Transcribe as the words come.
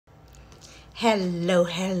Hello,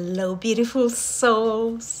 hello, beautiful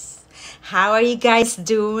souls. How are you guys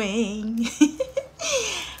doing?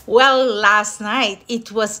 Well, last night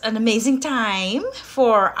it was an amazing time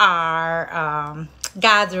for our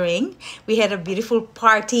gathering. We had a beautiful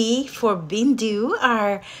party for Bindu,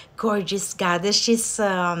 our gorgeous goddess. She's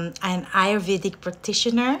an Ayurvedic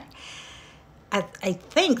practitioner at, I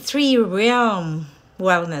think, Three Realm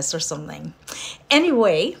Wellness or something.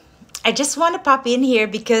 Anyway, I just want to pop in here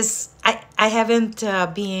because I haven't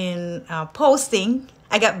been posting.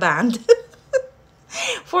 I got banned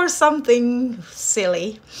for something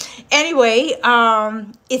silly. Anyway,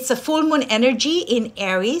 it's a full moon energy in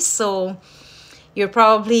Aries, so you're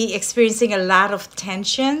probably experiencing a lot of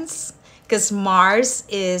tensions because Mars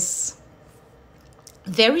is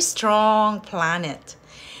very strong planet.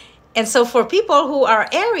 And so for people who are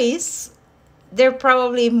Aries, they're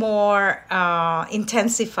probably more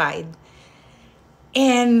intensified.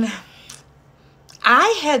 And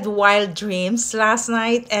I had wild dreams last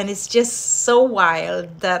night, and it's just so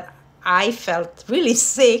wild that I felt really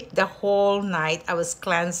sick the whole night. I was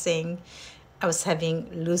cleansing, I was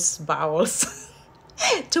having loose bowels.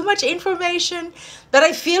 Too much information, but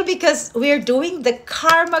I feel because we're doing the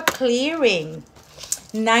karma clearing,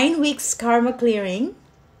 9 weeks karma clearing.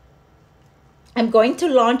 I'm going to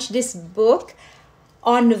launch this book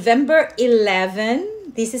on November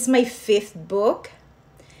 11. This is my 5th book.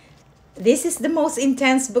 This is the most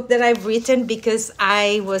intense book that I've written because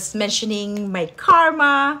I was mentioning my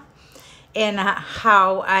karma and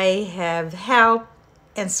how I have help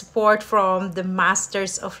and support from the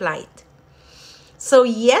Masters of Light. So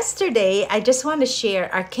yesterday, I just want to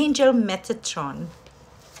share Archangel Metatron.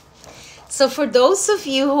 So for those of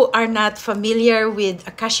you who are not familiar with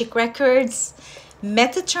Akashic Records,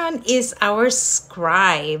 Metatron is our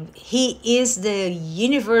scribe. He is the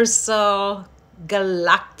universal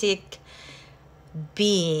galactic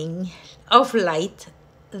being of light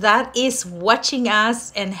that is watching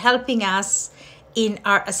us and helping us in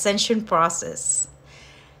our ascension process.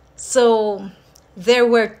 So there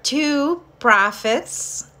were 2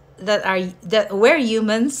 prophets that were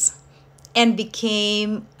humans and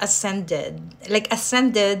became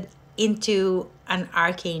ascended into an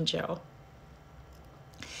archangel.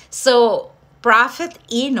 So Prophet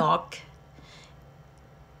Enoch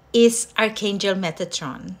is Archangel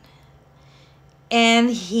Metatron, and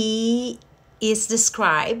he is the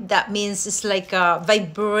scribe. That means it's like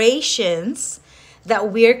vibrations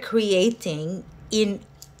that we're creating in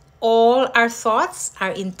all our thoughts,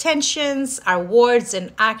 our intentions, our words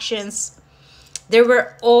and actions. They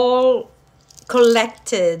were all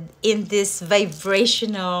collected in this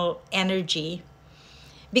vibrational energy.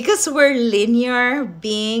 Because we're linear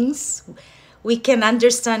beings, we can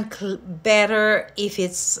understand better if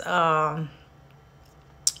it's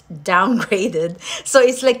downgraded. So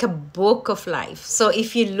it's like a book of life. So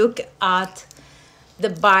if you look at the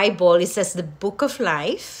Bible, it says the book of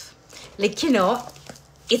life. Like,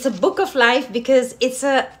 it's a book of life because it's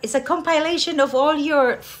a compilation of all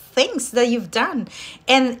your things that you've done.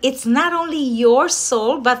 And it's not only your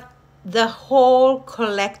soul, but the whole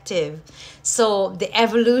collective. So the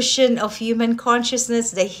evolution of human consciousness,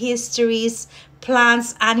 the histories,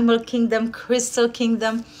 plants, animal kingdom, crystal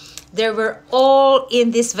kingdom, they were all in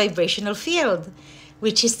this vibrational field,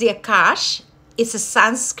 which is the Akash. It's a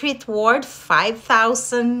Sanskrit word,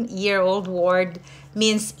 5,000-year-old word,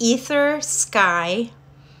 means ether, sky,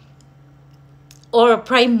 or a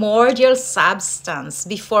primordial substance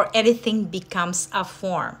before anything becomes a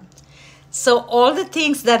form. So all the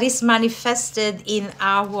things that is manifested in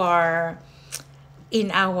our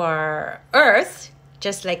earth,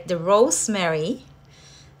 just like the rosemary.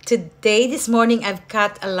 Today, this morning, I've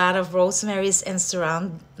cut a lot of rosemaries and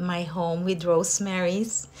surround my home with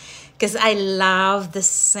rosemaries because I love the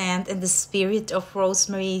scent and the spirit of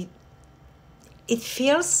rosemary. It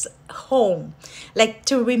feels home, like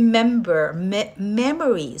to remember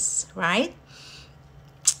memories, right?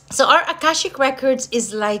 So our Akashic Records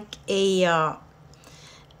is like a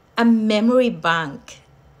memory bank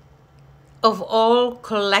of all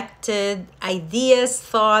collected ideas,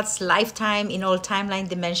 thoughts, lifetime in all timeline,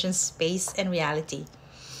 dimensions, space, and reality.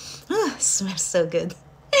 Smells so good.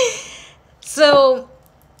 So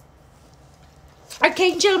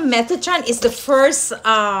Archangel Metatron is the first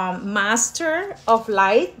master of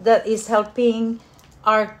light that is helping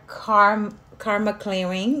our karma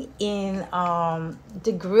clearing in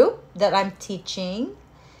the group that I'm teaching.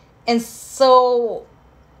 And so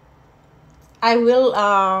I will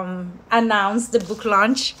announce the book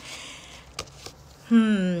launch.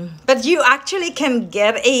 But you actually can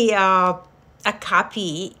get a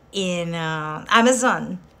copy in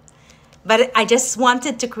Amazon. But I just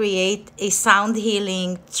wanted to create a sound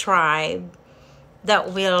healing tribe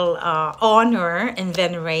that will honor and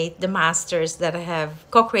venerate the masters that have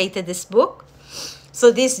co-created this book.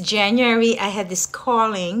 So this January, I had this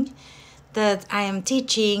calling that I am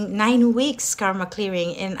teaching 9 weeks karma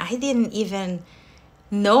clearing, and I didn't even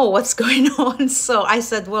know what's going on. So I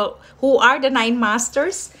said, well, who are the 9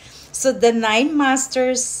 masters? So the 9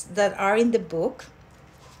 masters that are in the book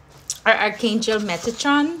are Archangel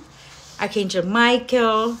Metatron, Archangel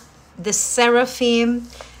Michael, the Seraphim.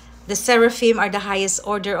 The Seraphim are the highest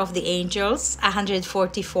order of the angels,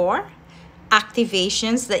 144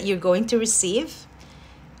 activations that you're going to receive.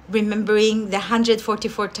 Remembering the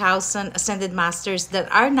 144,000 ascended masters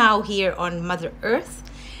that are now here on Mother Earth,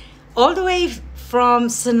 all the way from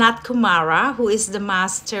Sanat Kumara, who is the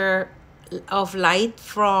master of light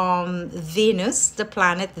from Venus, the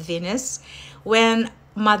planet Venus, when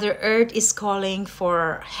Mother Earth is calling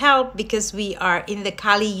for help because we are in the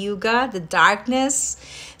Kali Yuga, the darkness.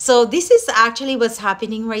 So this is actually what's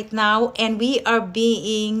happening right now, and we are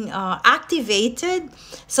being activated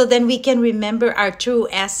so then we can remember our true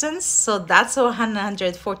essence. So that's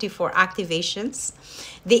 144 activations.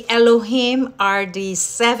 The Elohim are the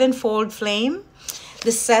sevenfold flame.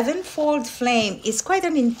 The sevenfold flame is quite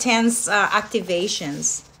an intense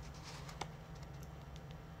activations.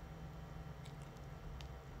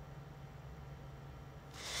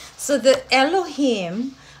 So the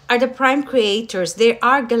Elohim are the prime creators. They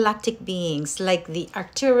are galactic beings like the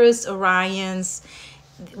Arcturus, Orions.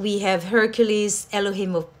 We have Hercules,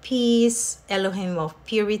 Elohim of peace, Elohim of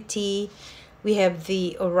purity. We have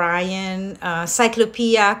the Orion,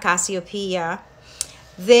 Cyclopeia, Cassiopeia.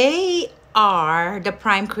 They are the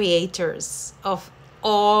prime creators of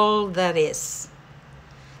all that is.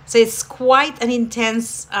 So it's quite an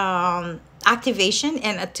intense activation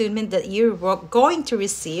and attunement that you're going to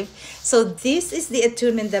receive. So this is the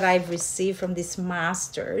attunement that I've received from these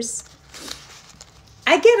masters.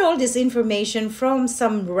 I get all this information from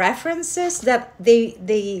some references that they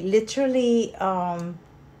literally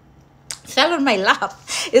fell on my lap.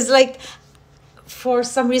 It's like, for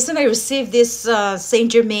some reason, I received this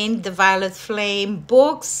Saint Germain, the Violet Flame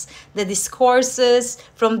books, the discourses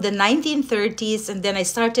from the 1930s, and then I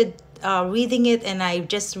started reading it, and I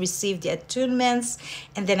just received the attunements,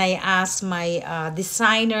 and then I asked my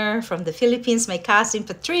designer from the Philippines, my cousin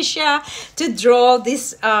Patricia, to draw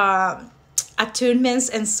these attunements,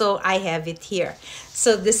 and so I have it here.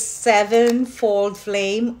 So the sevenfold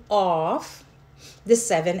flame of the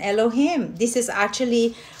 7 Elohim. This is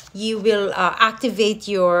actually, you will activate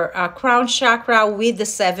your crown chakra with the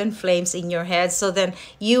 7 flames in your head, so then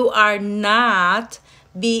you are not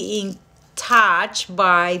being touched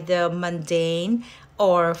by the mundane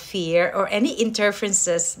or fear or any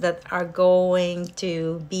interferences that are going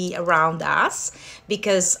to be around us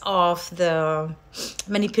because of the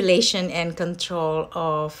manipulation and control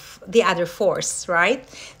of the other force, right?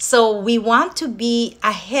 So we want to be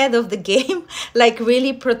ahead of the game, like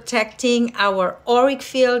really protecting our auric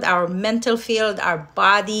field, our mental field, our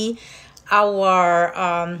body,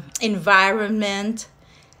 our environment.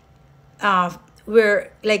 We're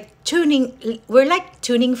like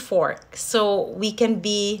tuning fork, so we can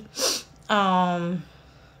be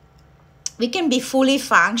fully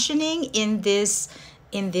functioning in this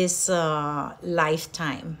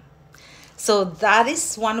lifetime. So that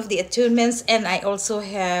is one of the attunements. And I also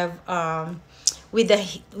have with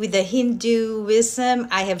the Hinduism,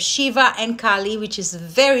 I have Shiva and Kali, which is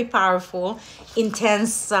very powerful,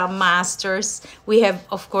 intense masters. We have,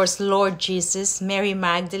 of course, Lord Jesus, Mary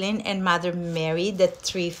Magdalene, and Mother Mary, the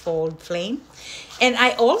threefold flame. And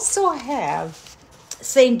I also have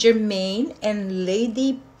Saint Germain and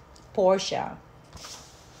Lady Portia.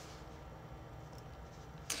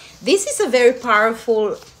 This is a very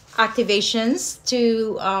powerful activations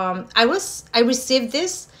to I received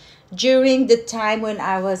this during the time when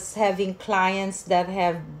I was having clients that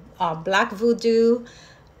have black voodoo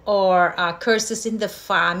or curses in the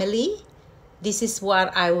family. This is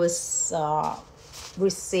what I was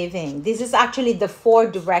receiving. This is actually the 4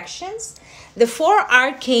 directions, the 4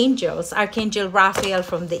 archangels: Archangel Raphael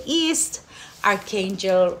from the east,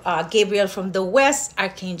 Archangel Gabriel from the west,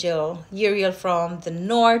 Archangel Uriel from the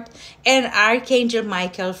north, and Archangel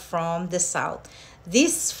Michael from the south.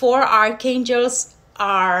 These 4 archangels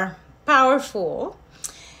are powerful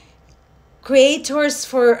creators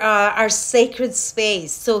for our sacred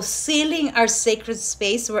space. So sealing our sacred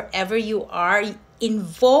space wherever you are,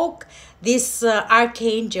 invoke these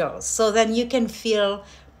archangels so then you can feel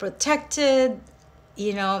protected,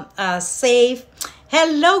 safe.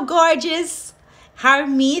 Hello, gorgeous.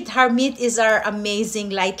 Harmeet is our amazing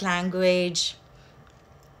light language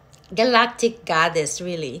galactic goddess,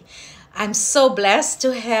 really. I'm so blessed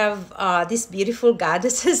to have these beautiful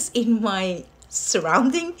goddesses in my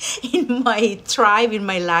surrounding, in my tribe, in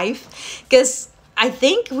my life, because I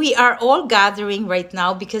think we are all gathering right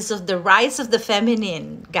now because of the rise of the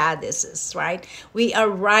feminine goddesses, right? We are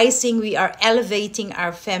rising, we are elevating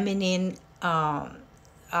our feminine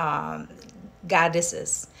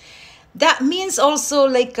goddesses. That means also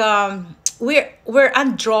like we're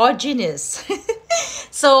androgynous.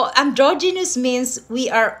 So androgynous means we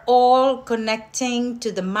are all connecting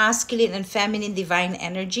to the masculine and feminine divine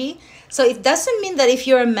energy. So it doesn't mean that if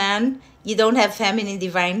you're a man you don't have feminine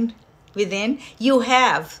divine within. You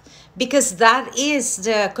have, because that is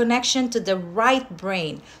the connection to the right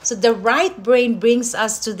brain. So the right brain brings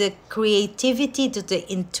us to the creativity, to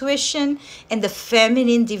the intuition and the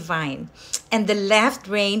feminine divine, and the left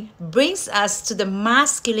brain brings us to the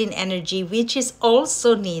masculine energy, which is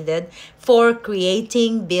also needed for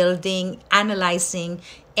creating, building, analyzing,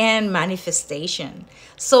 and manifestation.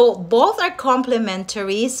 So both are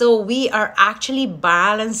complementary. So we are actually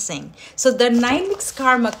balancing. So the 9 weeks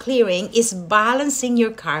karma clearing is balancing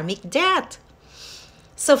your karmic debt.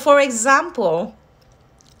 So for example,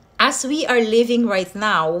 as we are living right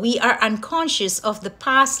now, we are unconscious of the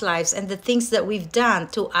past lives and the things that we've done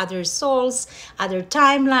to other souls, other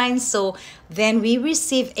timelines. So then we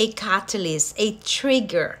receive a catalyst, a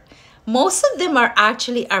trigger. Most of them are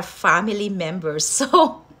actually our family members.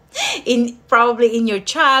 So probably in your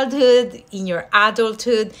childhood, in your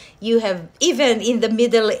adulthood, you have, even in the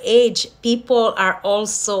middle age, people are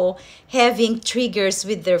also having triggers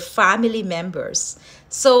with their family members.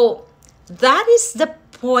 So that is the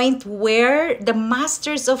point where the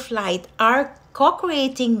masters of light are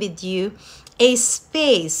co-creating with you a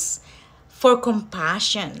space for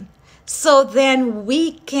compassion. So then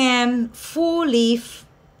we can fully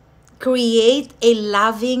create a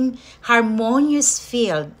loving, harmonious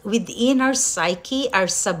field within our psyche, our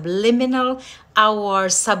subliminal, our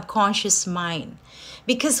subconscious mind.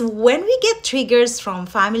 Because when we get triggers from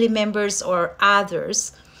family members or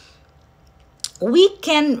others, we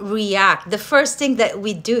can react. The first thing that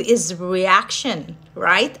we do is reaction,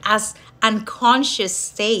 right? As unconscious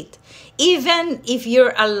state. Even if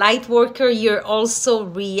you're a light worker, you're also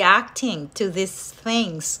reacting to these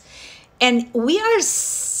things. And we are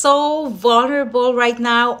so vulnerable right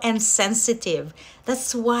now and sensitive.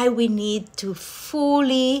 That's why we need to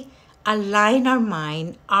fully align our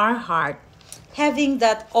mind, our heart, having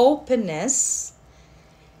that openness.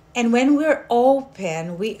 And when we're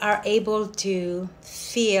open, we are able to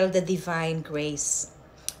feel the divine grace.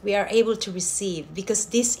 We are able to receive, because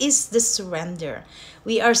this is the surrender.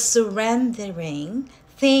 We are surrendering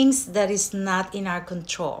things that is not in our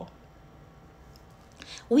control.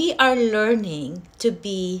 We are learning to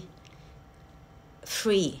be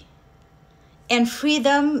free. And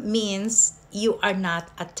freedom means you are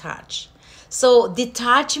not attached. So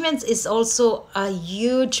detachment is also a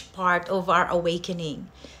huge part of our awakening.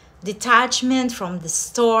 Detachment from the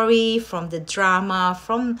story, from the drama,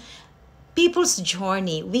 from people's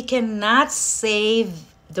journey. We cannot save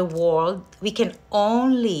the world. We can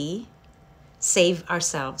only save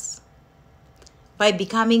ourselves by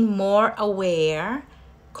becoming more aware,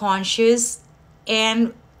 conscious,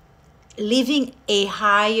 and living a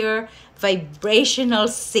higher vibrational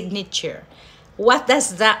signature. What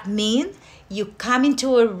does that mean? You come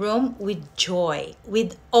into a room with joy,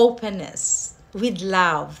 with openness, with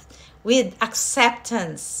love, with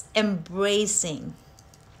acceptance, embracing.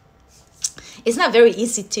 It's not very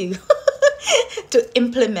easy to to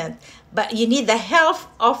implement, but you need the help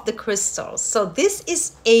of the crystals. So this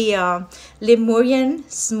is a Lemurian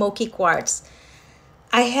smoky quartz.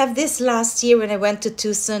 I have this last year when I went to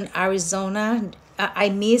Tucson, Arizona. I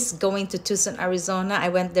miss going to Tucson, Arizona. I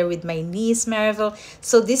went there with my niece, Marivel.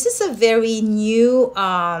 So this is a very new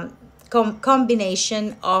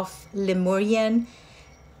combination of Lemurian.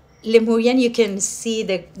 Lemurian, you can see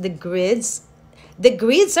the grids. The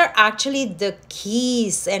grids are actually the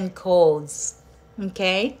keys and codes,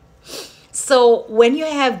 okay? So when you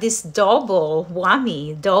have this double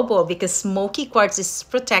whammy, double, because smoky quartz is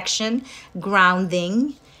protection,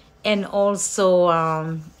 grounding, and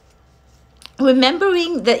also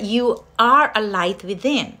remembering that you are a light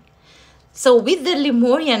within. So with the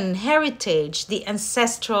Lemurian heritage, the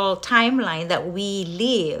ancestral timeline that we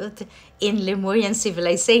lived in Lemurian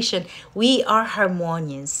civilization, we are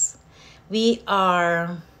harmonious. We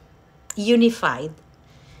are unified.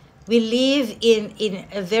 We live in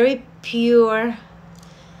a very pure,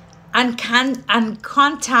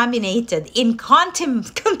 uncontaminated. In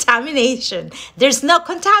contamination, there's no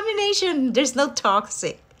contamination, there's no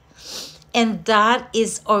toxic. And that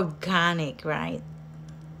is organic, right?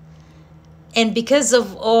 And because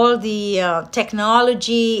of all the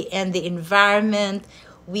technology and the environment,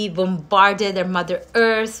 we bombarded our Mother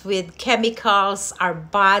Earth with chemicals, our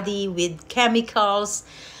body with chemicals,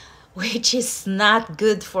 which is not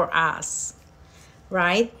good for us,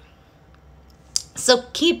 right? So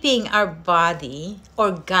keeping our body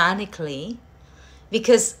organically,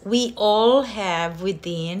 because we all have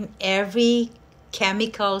within every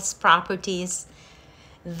chemical's properties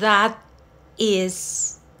that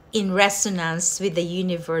is in resonance with the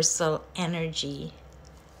universal energy,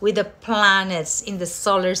 with the planets in the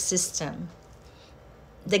solar system,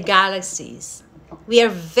 the galaxies. We are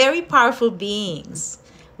very powerful beings.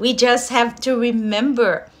 We just have to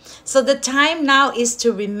remember. So the time now is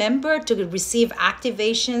to remember to receive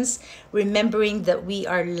activations, remembering that we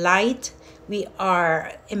are light, we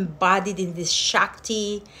are embodied in this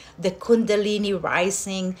Shakti, the Kundalini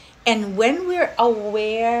rising. And when we're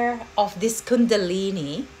aware of this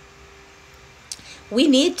Kundalini, we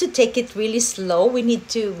need to take it really slow. We need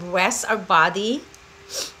to rest our body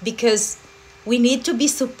because we need to be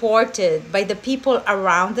supported by the people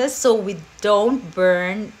around us so we don't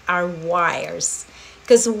burn our wires.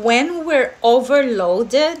 Because when we're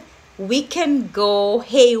overloaded, we can go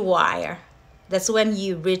haywire. That's when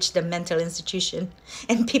you reach the mental institution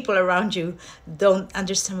and people around you don't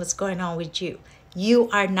understand what's going on with you. You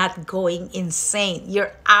are not going insane.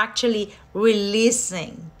 You're actually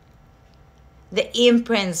releasing the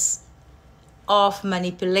imprints of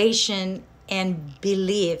manipulation and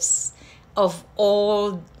beliefs of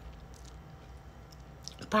old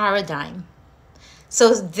paradigm.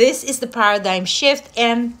 So this is the paradigm shift,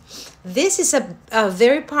 and this is a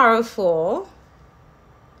very powerful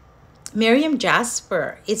Miriam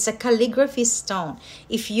Jasper. It's a calligraphy stone.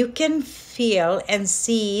 If you can feel and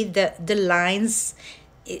see the lines,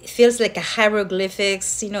 it feels like a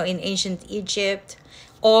hieroglyphics, in ancient Egypt.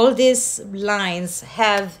 All these lines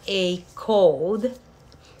have a code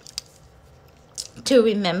to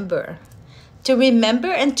remember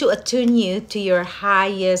and to attune you to your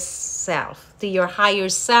highest self, to your higher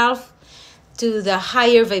self, to the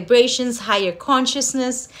higher vibrations, higher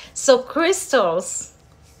consciousness. So crystals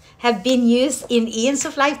have been used in eons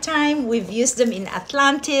of lifetime. We've used them in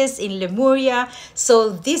Atlantis, in Lemuria.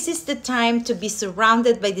 So this is the time to be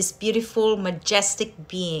surrounded by these beautiful, majestic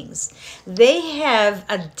beings. They have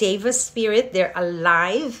a Deva spirit. They're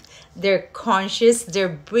alive. They're conscious. They're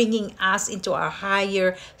bringing us into a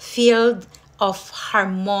higher field of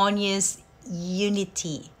harmonious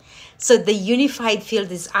unity. So the unified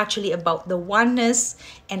field is actually about the oneness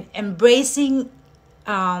and embracing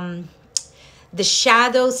the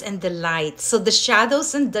shadows and the light. So the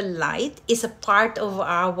shadows and the light is a part of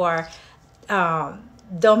our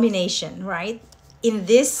domination, right? In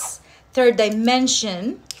this third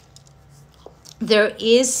dimension, there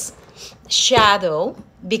is shadow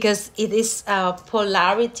because it is a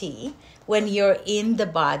polarity when you're in the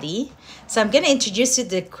body. So I'm going to introduce you to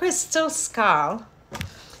the crystal skull.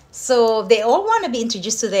 So they all want to be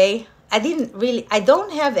introduced today. I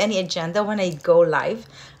don't have any agenda when I go live.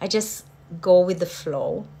 I just go with the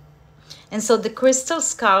flow. And so the crystal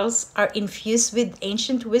skulls are infused with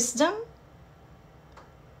ancient wisdom.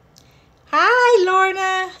 Hi,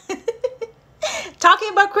 Lorna.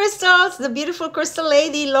 Talking about crystals, the beautiful crystal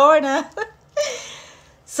lady, Lorna.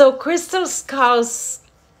 So crystal skulls,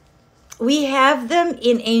 we have them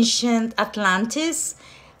in ancient Atlantis.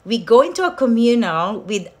 We go into a communal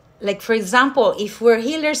with, like, for example, if we're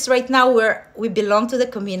healers right now, we belong to the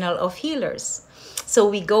communal of healers. So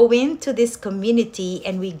we go into this community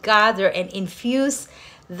and we gather and infuse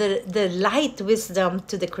the light wisdom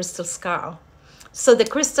to the crystal skull. So the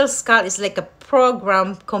crystal skull is like a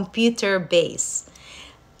program computer base.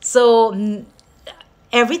 So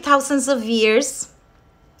every thousands of years,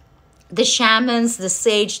 the shamans, the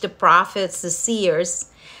sage, the prophets, the seers,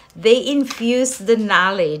 they infuse the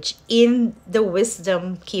knowledge in the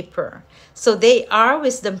wisdom keeper. So they are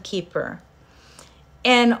wisdom keeper.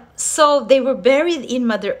 And so they were buried in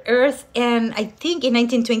Mother Earth. And I think in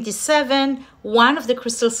 1927, one of the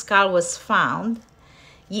crystal skull was found.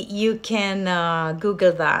 You can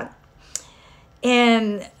Google that.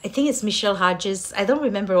 And I think it's Michelle Hodges. I don't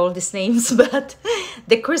remember all these names, but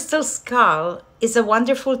the crystal skull is a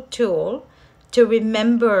wonderful tool to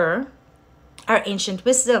remember our ancient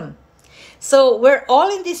wisdom. So we're all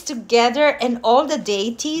in this together, and all the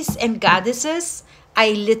deities and goddesses,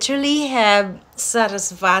 I literally have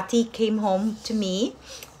Sarasvati came home to me.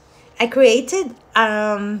 I created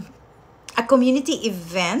a community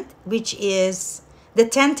event, which is the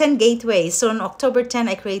 1010 Gateway. So on October 10,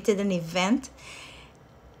 I created an event.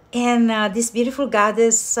 And this beautiful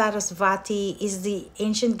goddess, Sarasvati, is the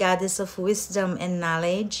ancient goddess of wisdom and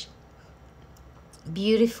knowledge.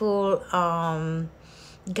 Beautiful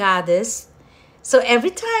goddess. So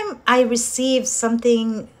every time I receive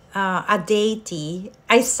something, a deity,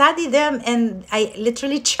 I study them and I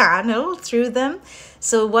literally channel through them.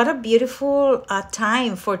 So what a beautiful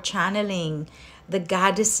time for channeling the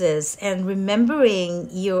goddesses and remembering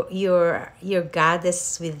your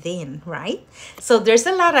goddess within, right? So there's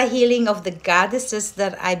a lot of healing of the goddesses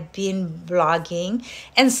that I've been blogging.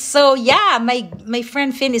 And so yeah, my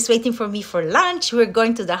friend Finn is waiting for me for lunch. We're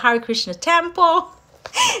going to the Hare Krishna temple.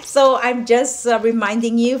 So I'm just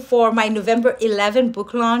reminding you for my November 11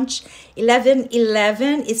 book launch.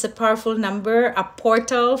 1111 is a powerful number, a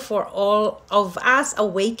portal for all of us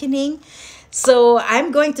awakening. So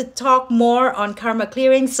I'm going to talk more on karma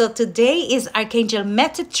clearing. So today is Archangel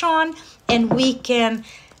Metatron, and we can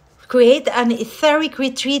create an etheric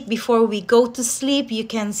retreat before we go to sleep. You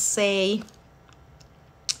can say,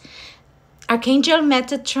 Archangel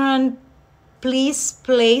Metatron, please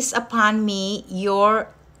place upon me your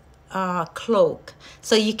cloak.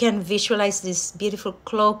 So you can visualize this beautiful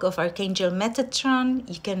cloak of Archangel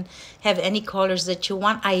Metatron. You can have any colors that you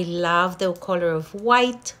want. I love the color of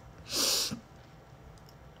white.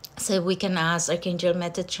 So we can ask Archangel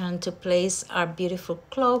Metatron to place our beautiful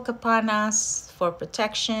cloak upon us for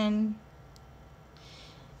protection.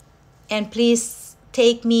 And please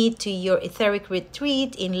take me to your etheric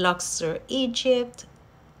retreat in Luxor, Egypt,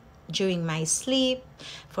 during my sleep,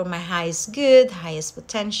 for my highest good, highest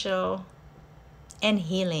potential, and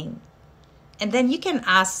healing. And then you can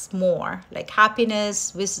ask more, like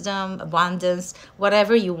happiness, wisdom, abundance,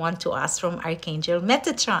 whatever you want to ask from Archangel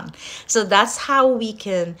Metatron. So that's how we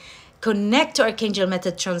can connect to Archangel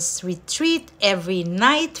Metatron's retreat every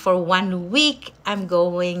night for 1 week. I'm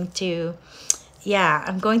going to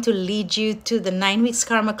lead you to the 9 weeks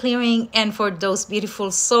karma clearing. And for those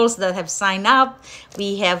beautiful souls that have signed up,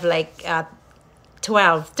 we have like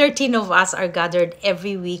 13 of us are gathered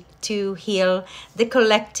every week to heal the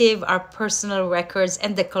collective, our personal records,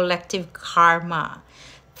 and the collective karma.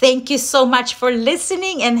 Thank you so much for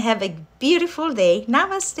listening and have a beautiful day.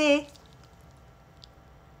 Namaste.